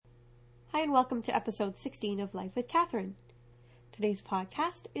Hi, and welcome to episode 16 of Life with Catherine. Today's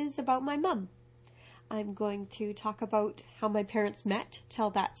podcast is about my mum. I'm going to talk about how my parents met, tell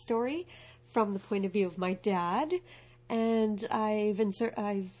that story from the point of view of my dad, and I've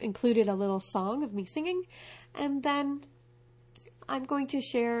included a little song of me singing, and then I'm going to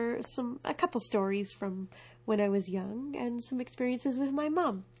share a couple stories from when I was young and some experiences with my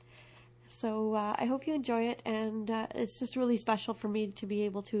mum. So I hope you enjoy it, and it's just really special for me to be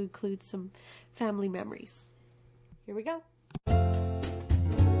able to include some family memories. Here we go.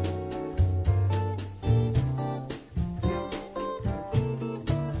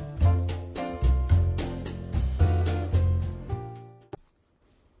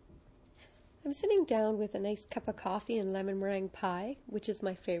 I'm sitting down with a nice cup of coffee and lemon meringue pie, which is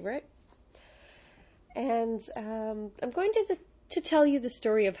my favorite. And I'm going to tell you the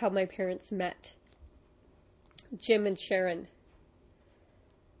story of how my parents met. Jim and Sharon.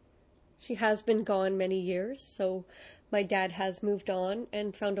 She has been gone many years, so my dad has moved on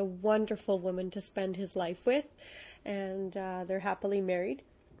and found a wonderful woman to spend his life with, and they're happily married.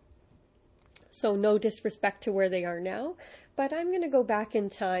 So no disrespect to where they are now, but I'm going to go back in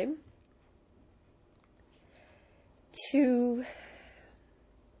time to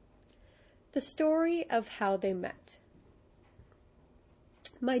the story of how they met.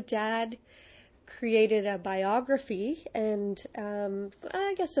 My dad created a biography, and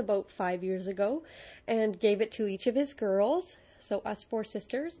I guess about 5 years ago, and gave it to each of his girls, so us 4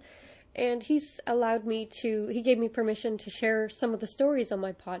 sisters, and he gave me permission to share some of the stories on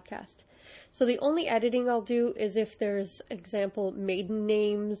my podcast. So the only editing I'll do is if there's, example, maiden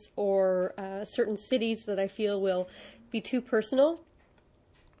names or certain cities that I feel will be too personal,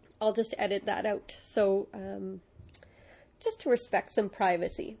 I'll just edit that out. So just to respect some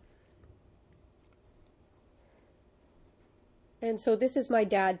privacy. And so this is my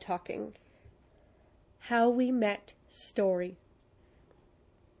dad talking. How we met story.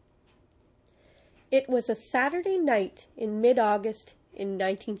 It was a Saturday night in mid-August in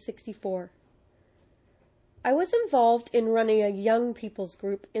 1964. I was involved in running a young people's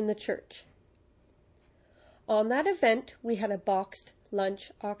group in the church. On that event, we had a boxed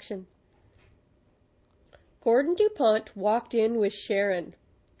lunch auction. Gordon DuPont walked in with Sharon.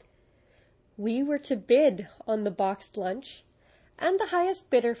 We were to bid on the boxed lunch, and the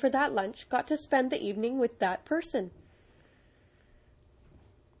highest bidder for that lunch got to spend the evening with that person.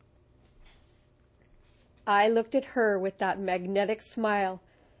 I looked at her with that magnetic smile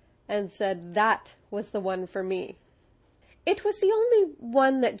and said that was the one for me. It was the only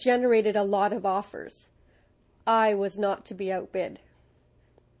one that generated a lot of offers. I was not to be outbid.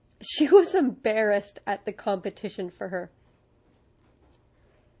 She was embarrassed at the competition for her.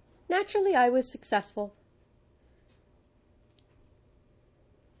 Naturally, I was successful.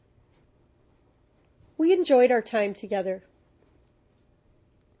 We enjoyed our time together.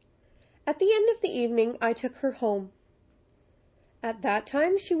 At the end of the evening, I took her home. At that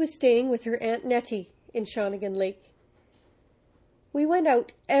time, she was staying with her Aunt Nettie in Shawnigan Lake. We went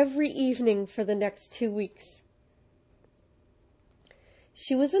out every evening for the next 2 weeks.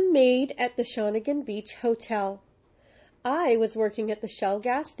 She was a maid at the Shawnigan Beach Hotel. I was working at the Shell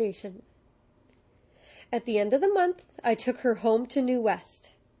gas station. At the end of the month, I took her home to New West.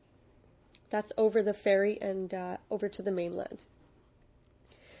 That's over the ferry and over to the mainland.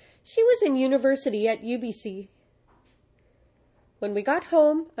 She was in university at UBC. When we got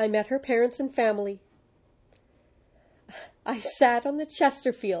home, I met her parents and family. I sat on the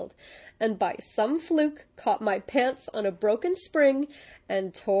Chesterfield and by some fluke caught my pants on a broken spring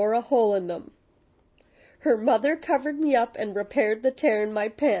and tore a hole in them. Her mother covered me up and repaired the tear in my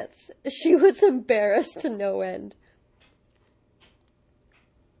pants. She was embarrassed to no end.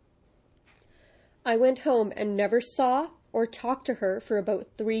 I went home and never saw or talked to her for about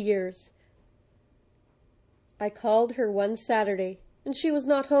 3 years. I called her one Saturday, and she was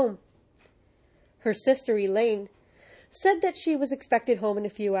not home. Her sister, Elaine, said that she was expected home in a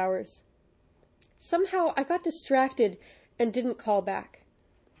few hours. Somehow I got distracted and didn't call back.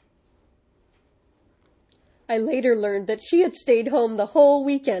 I later learned that she had stayed home the whole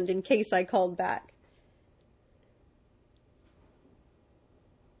weekend in case I called back.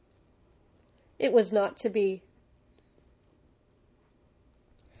 It was not to be.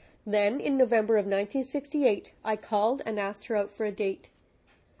 Then, in November of 1968, I called and asked her out for a date.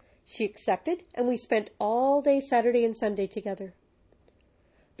 She accepted, and we spent all day Saturday and Sunday together.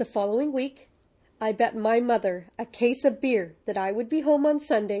 The following week, I bet my mother a case of beer that I would be home on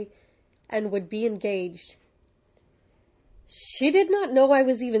Sunday and would be engaged. She did not know I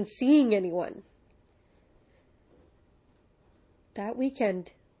was even seeing anyone. That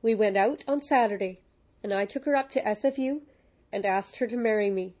weekend, We went out on Saturday, and I took her up to SFU and asked her to marry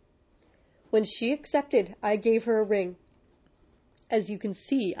me. When she accepted, I gave her a ring. As you can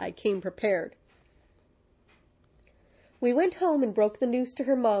see, I came prepared. We went home and broke the news to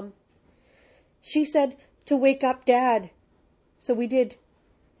her mom. She said to wake up Dad. So we did.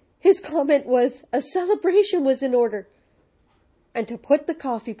 His comment was a celebration was in order and to put the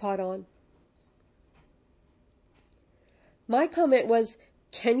coffee pot on. My comment was,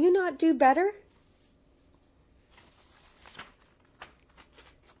 can you not do better?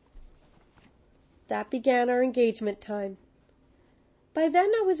 That began our engagement time. By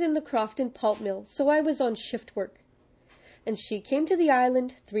then I was in the Crofton pulp mill, so I was on shift work. And she came to the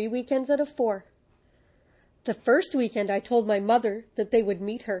island 3 weekends out of 4. The first weekend I told my mother that they would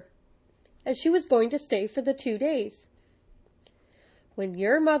meet her, as she was going to stay for the 2 days. When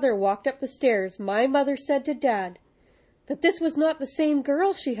your mother walked up the stairs, my mother said to Dad that this was not the same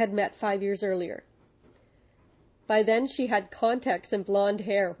girl she had met 5 years earlier. By then she had contacts and blonde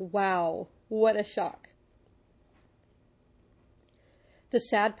hair. Wow, what a shock. The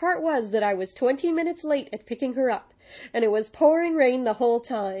sad part was that I was 20 minutes late at picking her up, and it was pouring rain the whole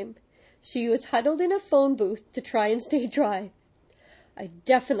time. She was huddled in a phone booth to try and stay dry. I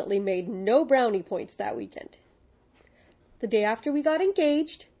definitely made no brownie points that weekend. The day after we got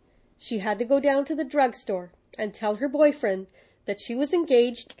engaged, she had to go down to the drugstore and tell her boyfriend that she was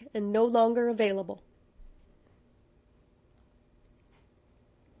engaged and no longer available.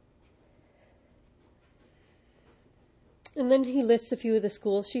 And then he lists a few of the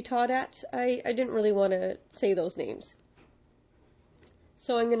schools she taught at. I didn't really want to say those names.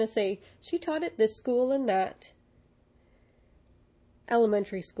 So I'm going to say she taught at this school and that.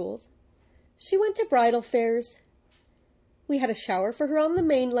 Elementary schools. She went to bridal fairs. We had a shower for her on the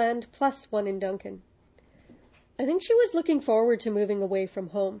mainland, plus one in Duncan. I think she was looking forward to moving away from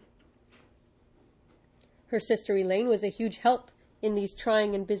home. Her sister Elaine was a huge help in these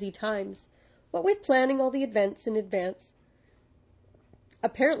trying and busy times, what with planning all the events in advance.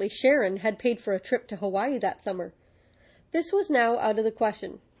 Apparently Sharon had paid for a trip to Hawaii that summer. This was now out of the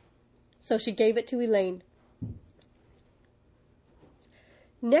question, so she gave it to Elaine.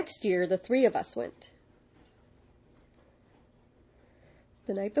 Next year, the 3 of us went.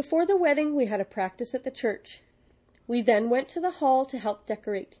 The night before the wedding, we had a practice at the church. We then went to the hall to help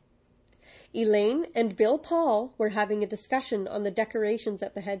decorate. Elaine and Bill Paul were having a discussion on the decorations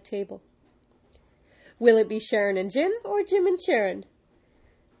at the head table. Will it be Sharon and Jim or Jim and Sharon?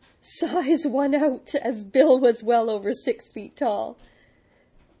 Size won out, as Bill was well over 6 feet tall.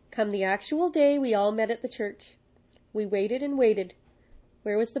 Come the actual day, we all met at the church. We waited and waited.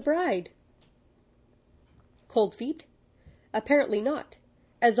 Where was the bride? Cold feet? Apparently not,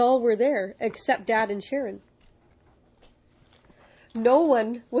 as all were there except Dad and Sharon. No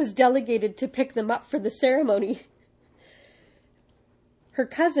one was delegated to pick them up for the ceremony. Her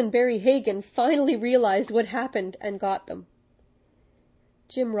cousin, Barry Hagan, finally realized what happened and got them.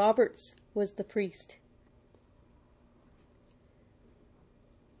 Jim Roberts was the priest.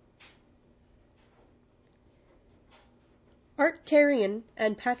 Art Terrian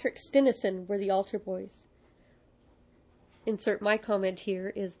and Patrick Stinnison were the altar boys. Insert my comment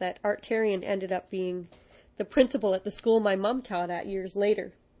here is that Art Terrian ended up being the principal at the school my mom taught at years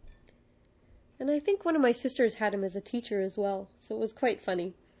later. And I think one of my sisters had him as a teacher as well, so it was quite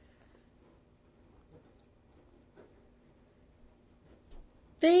funny.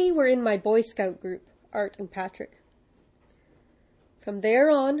 They were in my Boy Scout group, Art and Patrick. From there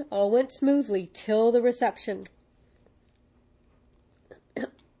on, all went smoothly till the reception.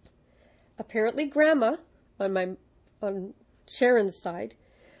 Apparently Grandma, on Sharon's side,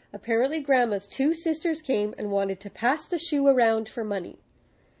 apparently Grandma's 2 sisters came and wanted to pass the shoe around for money.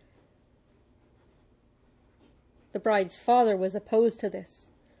 The bride's father was opposed to this.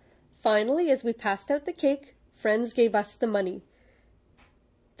 Finally, as we passed out the cake, friends gave us the money.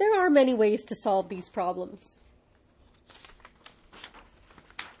 There are many ways to solve these problems.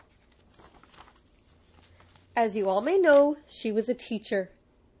 As you all may know, she was a teacher.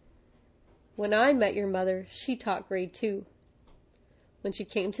 When I met your mother, she taught grade 2. When she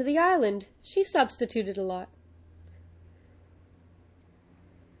came to the island, she substituted a lot.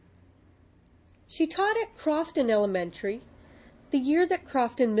 She taught at Crofton Elementary the year that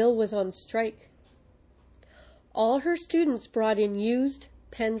Crofton Mill was on strike. All her students brought in used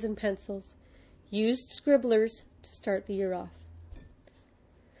pens and pencils, used scribblers to start the year off.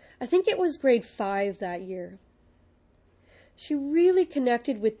 I think it was grade 5 that year. She really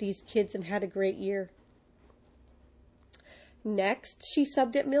connected with these kids and had a great year. Next, she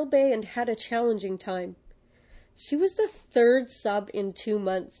subbed at Mill Bay and had a challenging time. She was the third sub in 2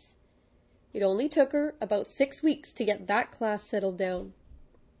 months. It only took her about 6 weeks to get that class settled down.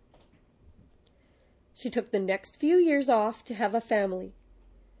 She took the next few years off to have a family.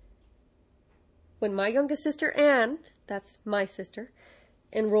 When my youngest sister Anne, that's my sister,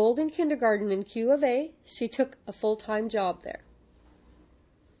 enrolled in kindergarten in Q of A, she took a full-time job there.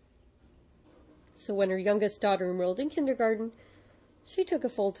 So when her youngest daughter enrolled in kindergarten, she took a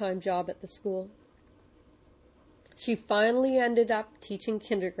full-time job at the school. She finally ended up teaching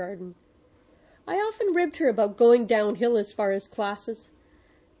kindergarten. I often ribbed her about going downhill as far as classes.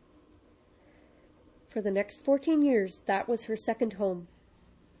 For the next 14 years, that was her second home.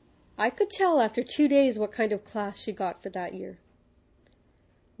 I could tell after 2 days what kind of class she got for that year.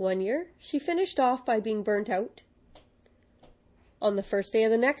 One year, she finished off by being burnt out. On the first day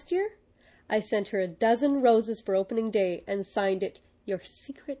of the next year, I sent her a dozen roses for opening day and signed it, "Your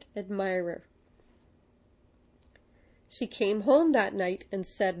secret admirer." She came home that night and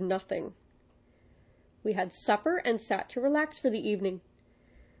said nothing. We had supper and sat to relax for the evening.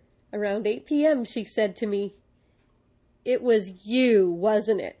 Around 8 p.m. she said to me, "It was you,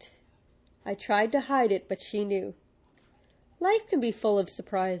 wasn't it?" I tried to hide it, but she knew. Life can be full of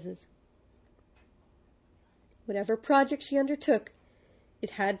surprises. Whatever project she undertook,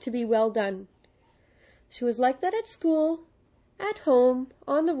 it had to be well done. She was like that at school, at home,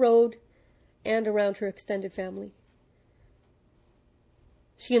 on the road, and around her extended family.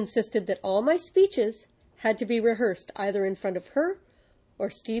 She insisted that all my speeches had to be rehearsed either in front of her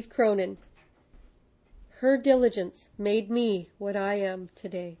or Steve Cronin. Her diligence made me what I am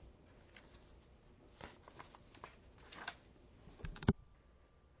today.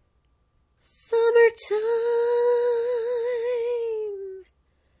 Summertime,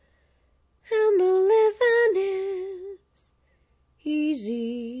 and the living is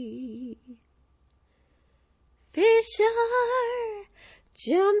easy. Fish are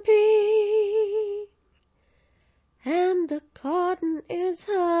jumping, and the cotton is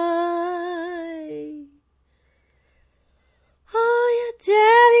high. Oh, your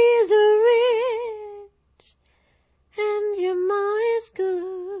daddy is rich, and your ma is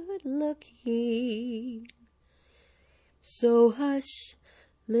good looking. So hush,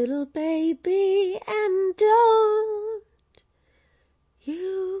 little baby, and don't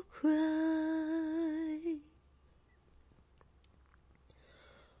you cry.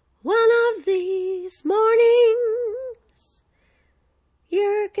 One of these mornings,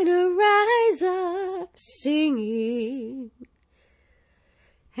 you're gonna rise up singing,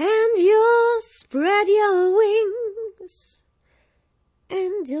 and you'll spread your wings,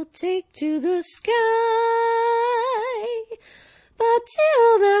 and you'll take to the sky. But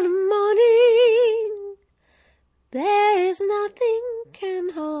till that morning, there's nothing can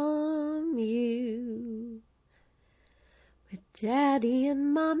harm you. With Daddy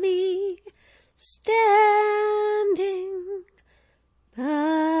and Mommy standing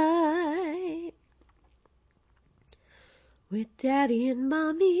by. With Daddy and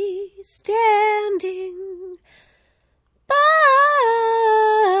Mommy standing by.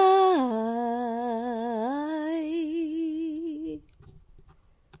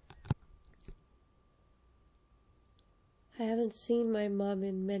 I haven't seen my mom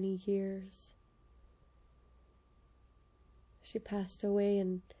in many years. She passed away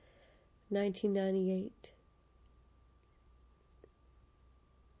in 1998.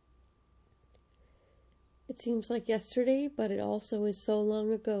 It seems like yesterday, but it also is so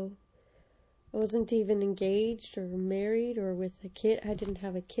long ago. I wasn't even engaged or married or with a kid. I didn't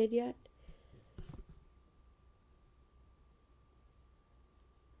have a kid yet.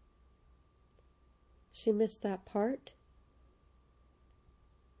 She missed that part.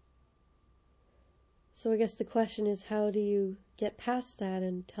 So I guess the question is, how do you get past that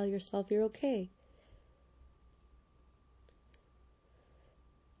and tell yourself you're okay?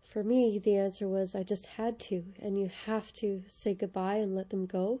 For me, the answer was I just had to, and you have to say goodbye and let them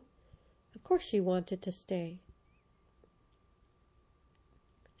go. Of course she wanted to stay.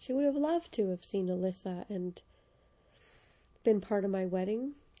 She would have loved to have seen Alyssa and been part of my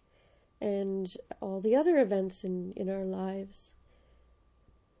wedding and all the other events in our lives.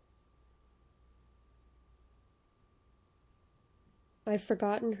 I've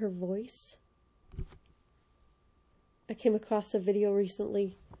forgotten her voice. I came across a video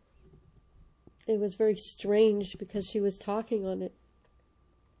recently. It was very strange because she was talking on it.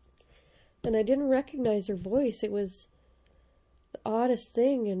 And I didn't recognize her voice. It was the oddest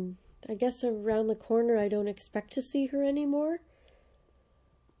thing, and I guess around the corner I don't expect to see her anymore.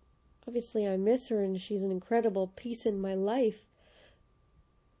 Obviously I miss her and she's an incredible piece in my life.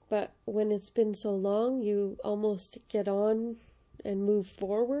 But when it's been so long, you almost get on and move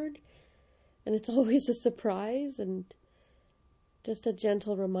forward. And it's always a surprise and just a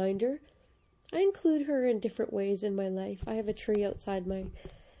gentle reminder. I include her in different ways in my life. I have a tree outside my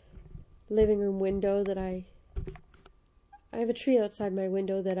living room window that I have a tree outside my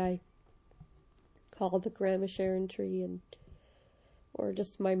window that I call the Grandma Sharon tree, or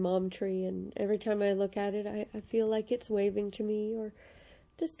just my mom tree, and every time I look at it, I feel like it's waving to me, or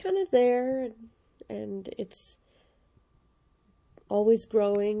just kind of there, and it's always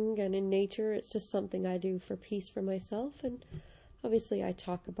growing, and in nature, it's just something I do for peace for myself, and obviously I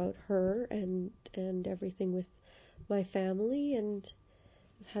talk about her and everything with my family, and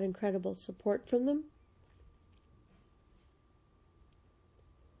I've had incredible support from them.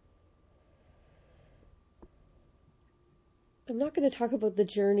 I'm not going to talk about the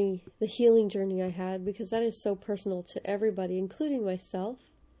journey, the healing journey I had, because that is so personal to everybody, including myself.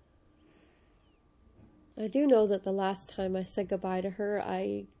 I do know that the last time I said goodbye to her,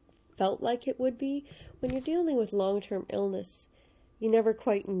 I felt like it would be. When you're dealing with long-term illness, you never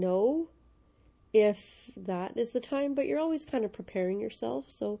quite know if that is the time, but you're always kind of preparing yourself.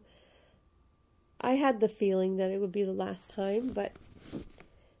 So I had the feeling that it would be the last time,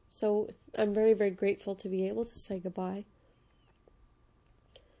 so I'm very, very grateful to be able to say goodbye.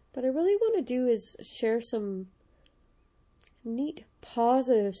 But I really want to do is share some neat,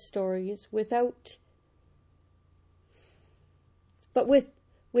 positive stories with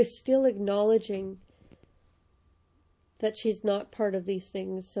still acknowledging that she's not part of these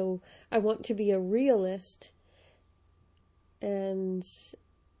things. So I want to be a realist and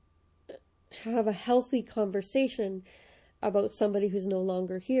have a healthy conversation about somebody who's no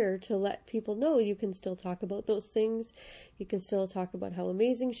longer here, to let people know you can still talk about those things. You can still talk about how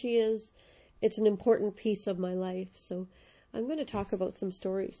amazing she is. It's an important piece of my life. So I'm going to talk about some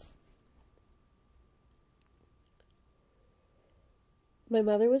stories. My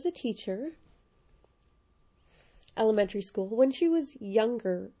mother was a teacher, elementary school. When she was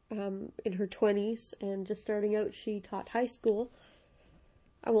younger, in her 20s and just starting out, she taught high school.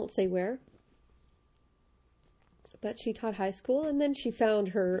 I won't say where, but she taught high school, and then she found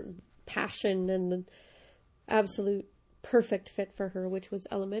her passion and the absolute perfect fit for her, which was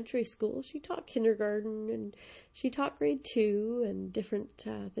elementary school. She taught kindergarten, and she taught grade 2 and different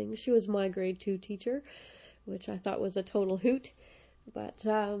things. She was my grade 2 teacher, which I thought was a total hoot. But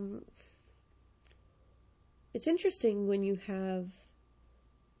it's interesting when you have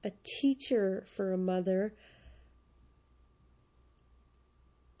a teacher for a mother.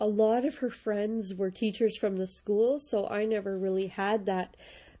 A lot of her friends were teachers from the school, so I never really had that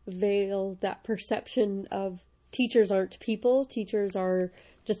veil, that perception of teachers aren't people, teachers are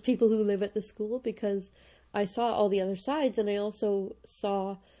just people who live at the school, because I saw all the other sides, and I also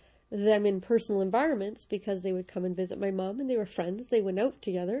saw them in personal environments because they would come and visit my mom, and they were friends, they went out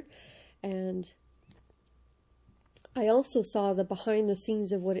together, and I also saw the behind the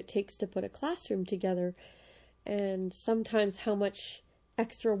scenes of what it takes to put a classroom together, and sometimes how much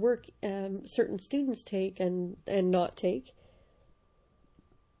extra work certain students take and not take.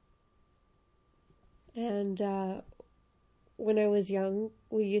 And when I was young,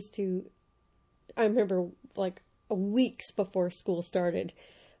 I remember like weeks before school started,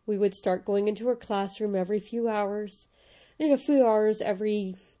 we would start going into her classroom every few hours, and a few hours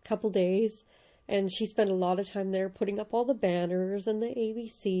every couple days. And she spent a lot of time there putting up all the banners and the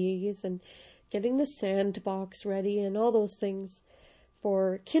ABCs and getting the sandbox ready and all those things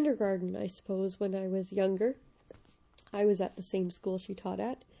for kindergarten, I suppose, when I was younger. I was at the same school she taught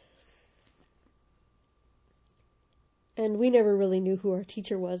at. And we never really knew who our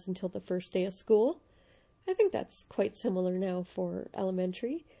teacher was until the first day of school. I think that's quite similar now for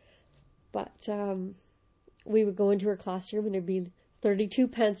elementary. But we would go into her classroom and there'd be 32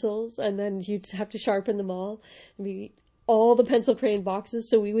 pencils, and then you'd have to sharpen them all. It'd be all the pencil crayon boxes,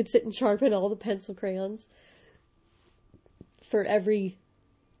 so we would sit and sharpen all the pencil crayons for every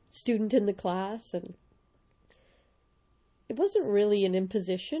student in the class. And it wasn't really an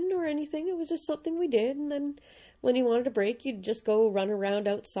imposition or anything. It was just something we did. And then when you wanted a break, you'd just go run around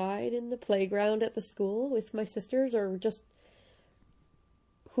outside in the playground at the school with my sisters, or just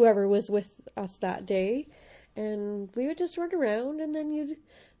whoever was with us that day. And we would just run around, and then you'd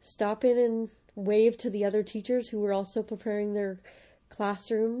stop in and wave to the other teachers who were also preparing their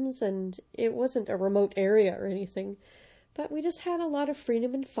classrooms. And it wasn't a remote area or anything, but we just had a lot of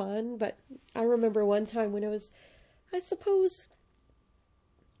freedom and fun. But I remember one time when I was, I suppose,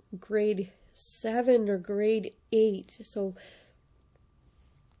 grade 7 or grade 8, so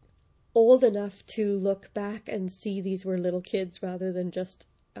old enough to look back and see these were little kids rather than just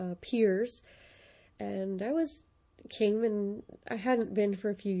peers, and came and I hadn't been for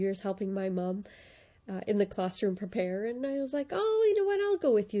a few years helping my mom in the classroom prepare, and I was like, oh, you know what, I'll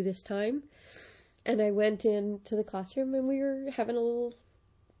go with you this time. And I went into the classroom and we were having a little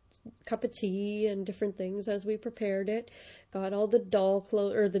cup of tea and different things as we prepared it, got all the doll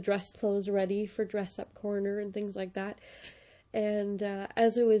clothes or the dress clothes ready for dress up corner and things like that. And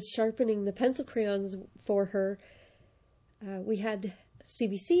as I was sharpening the pencil crayons for her, we had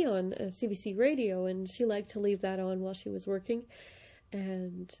CBC on, CBC radio, and she liked to leave that on while she was working.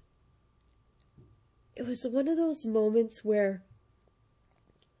 And it was one of those moments where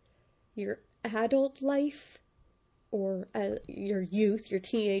your adult life, or your youth, your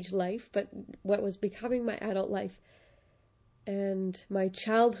teenage life, but what was becoming my adult life, and my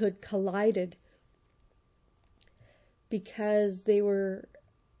childhood collided, because they were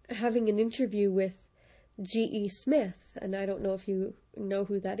having an interview with G.E. Smith, and I don't know if you know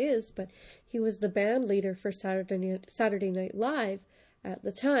who that is, but he was the band leader for Saturday Night Live at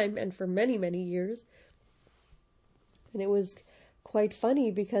the time, and for many, many years. And it was quite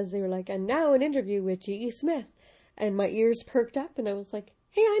funny because they were like, and now an interview with G.E. Smith. And my ears perked up, and I was like,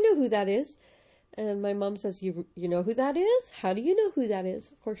 hey, I know who that is. And my mom says, you know who that is? How do you know who that is?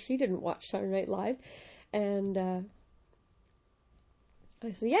 Of course, she didn't watch Saturday Night Live. And I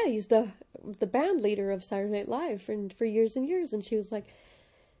said, yeah, he's the band leader of Saturday Night Live for years and years. And she was like,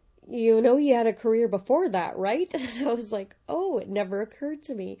 you know, he had a career before that, right? And I was like, oh, it never occurred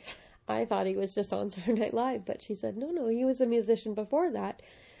to me. I thought he was just on Saturday Night Live. But she said, no, he was a musician before that.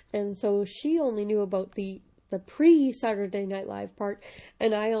 And so she only knew about the pre-Saturday Night Live part,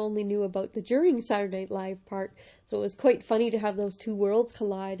 and I only knew about the during Saturday Night Live part. So it was quite funny to have those two worlds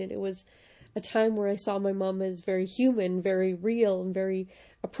collide, and it was a time where I saw my mom as very human, very real, and very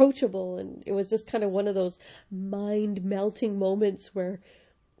approachable, and it was just kind of one of those mind-melting moments where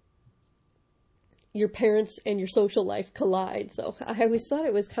your parents and your social life collide. So I always thought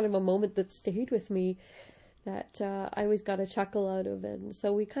it was kind of a moment that stayed with me, that I always got a chuckle out of it, and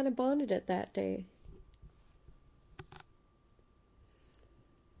so we kind of bonded it that day.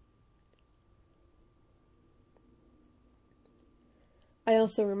 I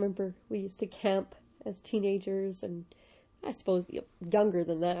also remember we used to camp as teenagers, and I suppose younger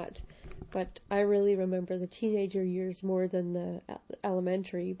than that, but I really remember the teenager years more than the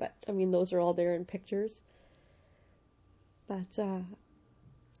elementary, but I mean, those are all there in pictures. But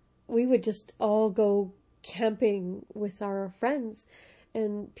we would just all go camping with our friends,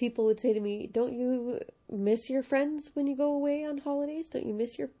 and people would say to me, don't you miss your friends when you go away on holidays? Don't you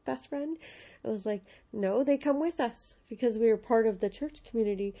miss your best friend? I was like, no, they come with us because we were part of the church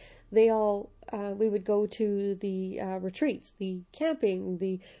community. They all, we would go to the retreats, the camping,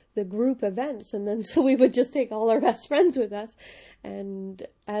 the group events, and then so we would just take all our best friends with us. And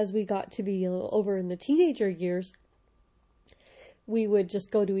as we got to be over in the teenager years, we would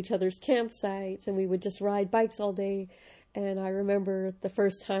just go to each other's campsites, and we would just ride bikes all day. And I remember the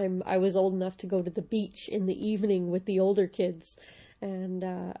first time I was old enough to go to the beach in the evening with the older kids. And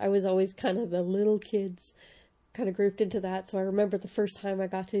I was always kind of the little kids kind of grouped into that. So I remember the first time I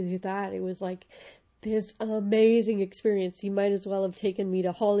got to do that, it was like this amazing experience. You might as well have taken me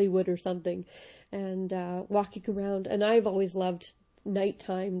to Hollywood or something, and walking around. And I've always loved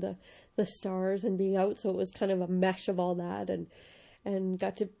nighttime, the stars and being out. So it was kind of a mesh of all that, and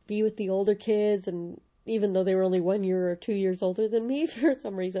got to be with the older kids. And even though they were only 1 year or 2 years older than me, for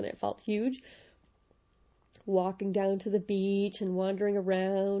some reason it felt huge. Walking down to the beach and wandering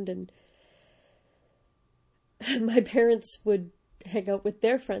around, and my parents would hang out with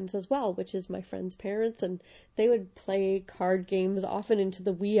their friends as well, which is my friends' parents, and they would play card games often into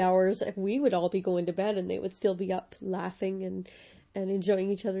the wee hours. We would all be going to bed, and they would still be up laughing and enjoying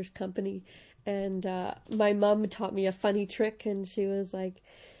each other's company. And my mom taught me a funny trick, and she was like,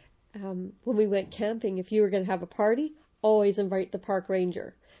 when we went camping, if you were going to have a party, always invite the park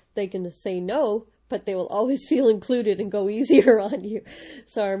ranger. They can say no, but they will always feel included and go easier on you.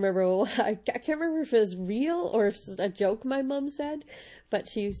 So I remember, I can't remember if it was real or if it's a joke my mom said, but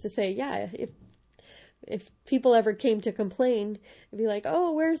she used to say, yeah, if people ever came to complain, it'd be like,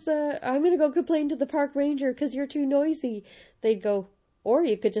 oh, I'm going to go complain to the park ranger because you're too noisy. They'd go, or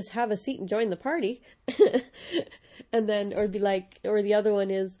you could just have a seat and join the party. And then, or be like, or the other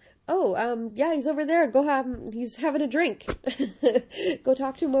one is, oh, yeah, he's over there. He's having a drink. Go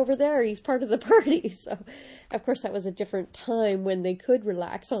talk to him over there. He's part of the party. So, of course, that was a different time when they could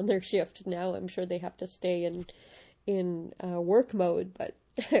relax on their shift. Now I'm sure they have to stay in work mode, but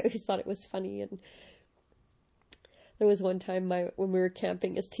I always thought it was funny. And there was one time when we were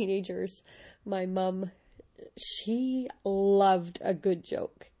camping as teenagers, my mom, she loved a good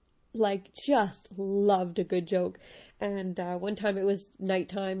joke. Like, just loved a good joke. And one time it was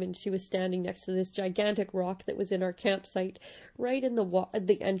nighttime, and she was standing next to this gigantic rock that was in our campsite, right in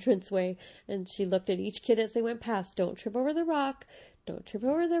the entranceway. And she looked at each kid as they went past. Don't trip over the rock. Don't trip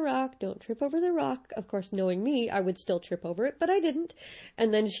over the rock. Don't trip over the rock. Of course, knowing me, I would still trip over it, but I didn't.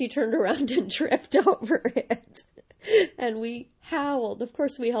 And then she turned around and tripped over it. And we howled. Of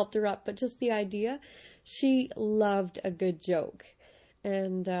course, we helped her up, but just the idea, she loved a good joke.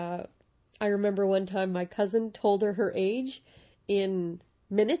 And I remember one time my cousin told her age in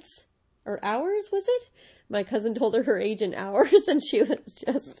minutes or hours, was it? My cousin told her age in hours, and she was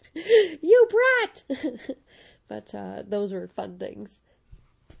just, you brat! But those were fun things.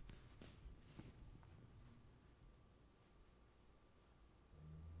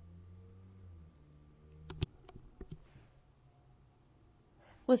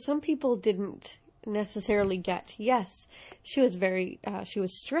 Well, some people didn't necessarily get. Yes, she was she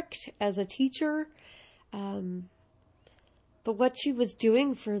was strict as a teacher, but what she was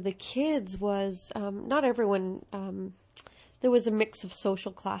doing for the kids was, not everyone, there was a mix of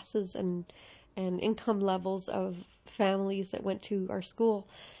social classes and income levels of families that went to our school,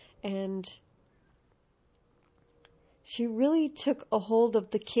 and she really took a hold of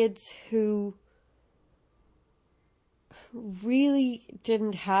the kids who really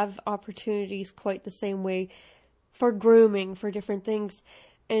didn't have opportunities quite the same way for grooming, for different things.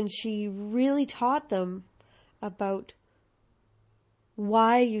 And she really taught them about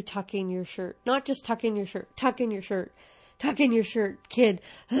why you tuck in your shirt. Not just tuck in your shirt, tuck in your shirt, tuck in your shirt, kid.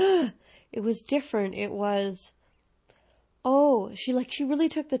 It was different. It was, she really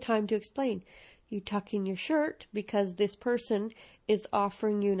took the time to explain. You tuck in your shirt because this person is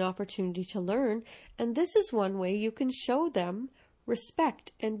offering you an opportunity to learn, and this is one way you can show them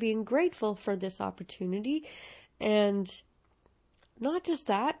respect and being grateful for this opportunity. And not just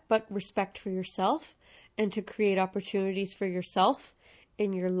that, but respect for yourself, and to create opportunities for yourself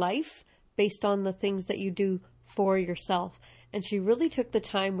in your life based on the things that you do for yourself. And she really took the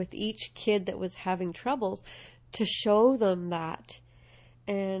time with each kid that was having troubles to show them that.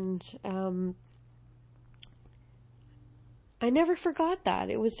 And I never forgot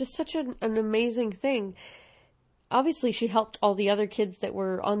that. It was just such an amazing thing. Obviously, she helped all the other kids that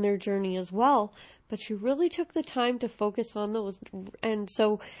were on their journey as well, but she really took the time to focus on those. And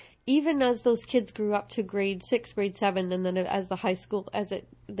so even as those kids grew up to grade 6, grade 7, and then as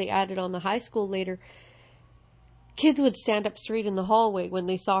they added on the high school later, kids would stand up straight in the hallway when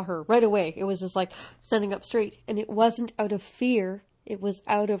they saw her right away. It was just like standing up straight. And it wasn't out of fear. It was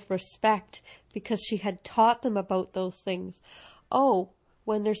out of respect, because she had taught them about those things.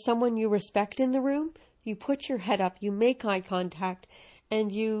 When there's someone you respect in the room, you put your head up, you make eye contact,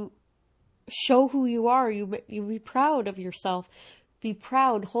 and you show who you are. You be proud of yourself. Be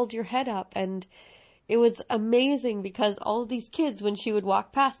proud, hold your head up. And it was amazing, because all of these kids, when she would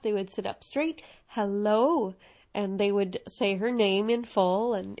walk past, they would sit up straight, hello, and they would say her name in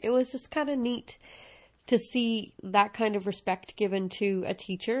full, and it was just kind of neat to see that kind of respect given to a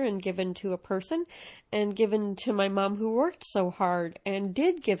teacher and given to a person and given to my mom, who worked so hard and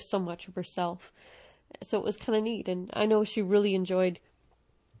did give so much of herself. So it was kind of neat. And I know she really enjoyed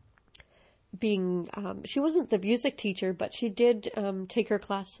being, she wasn't the music teacher, but she did take her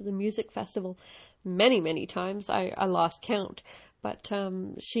class to the music festival many, many times. I lost count, but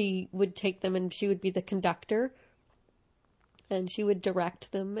she would take them, and she would be the conductor. And she would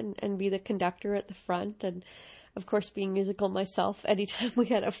direct them and be the conductor at the front. And of course, being musical myself, anytime we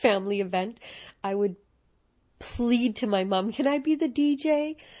had a family event, I would plead to my mom, can I be the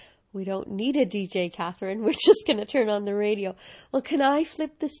DJ? We don't need a DJ, Catherine. We're just going to turn on the radio. Well, can I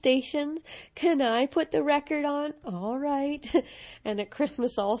flip the stations? Can I put the record on? All right. And at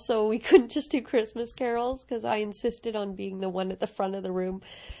Christmas also, we couldn't just do Christmas carols, because I insisted on being the one at the front of the room,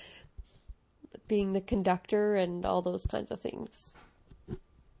 being the conductor and all those kinds of things.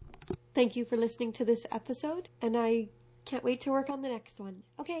 Thank you for listening to this episode, and I can't wait to work on the next one.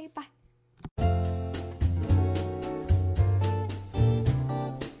 Okay, bye.